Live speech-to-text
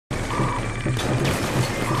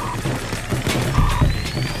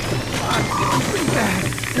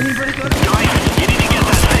pretty good. Guys, you need to get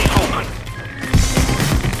that safe open.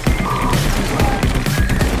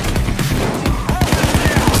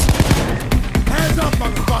 Hands up,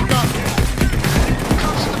 motherfucker!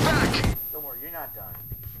 Comes in the back. Don't worry, you're not done.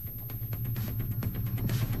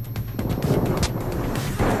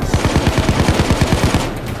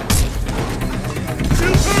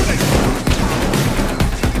 Shoot moving!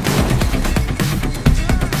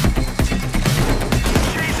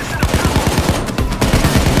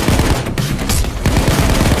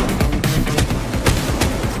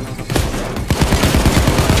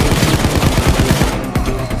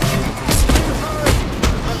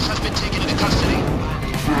 Both have been taken into custody.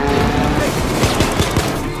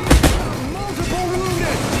 Multiple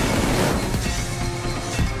wounded!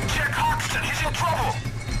 Check Hoxton, he's in trouble.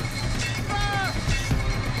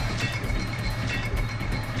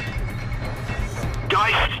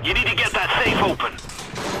 Guys, you need to get that safe open.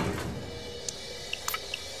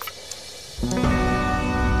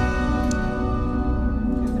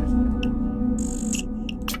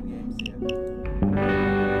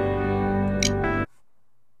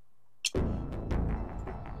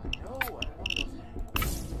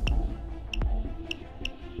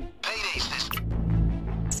 Paydays this.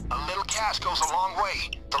 A little cash goes a long way.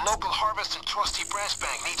 The local Harvest and Trusty branch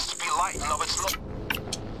bank needs to be lightened of its look.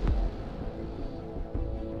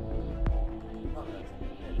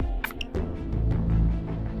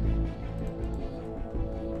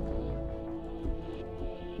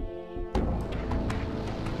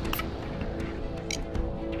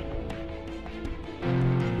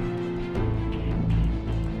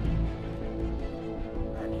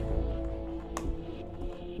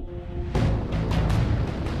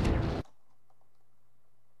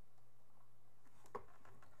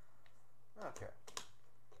 Okay.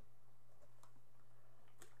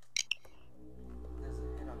 This is,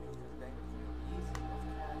 you know, this thing is real easy.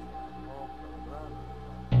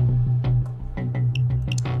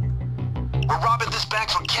 We're robbing this bank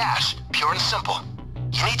for cash, pure and simple.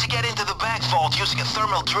 You need to get into the bank vault using a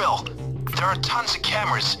thermal drill. There are tons of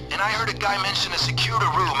cameras, and I heard a guy mention a security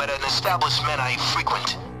room at an establishment I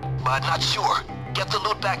frequent. But not sure. Get the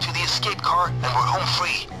loot back to the escape car, and we're home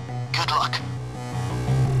free. Good luck.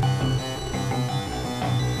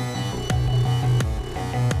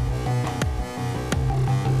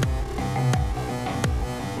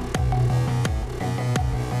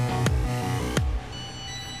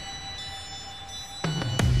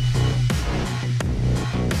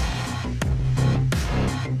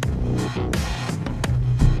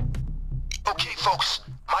 Okay, folks.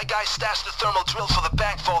 My guy stashed the thermal drill for the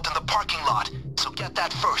bank vault in the parking lot, so get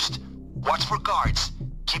that first. Watch for guards.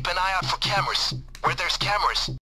 Keep an eye out for cameras. Where there's cameras,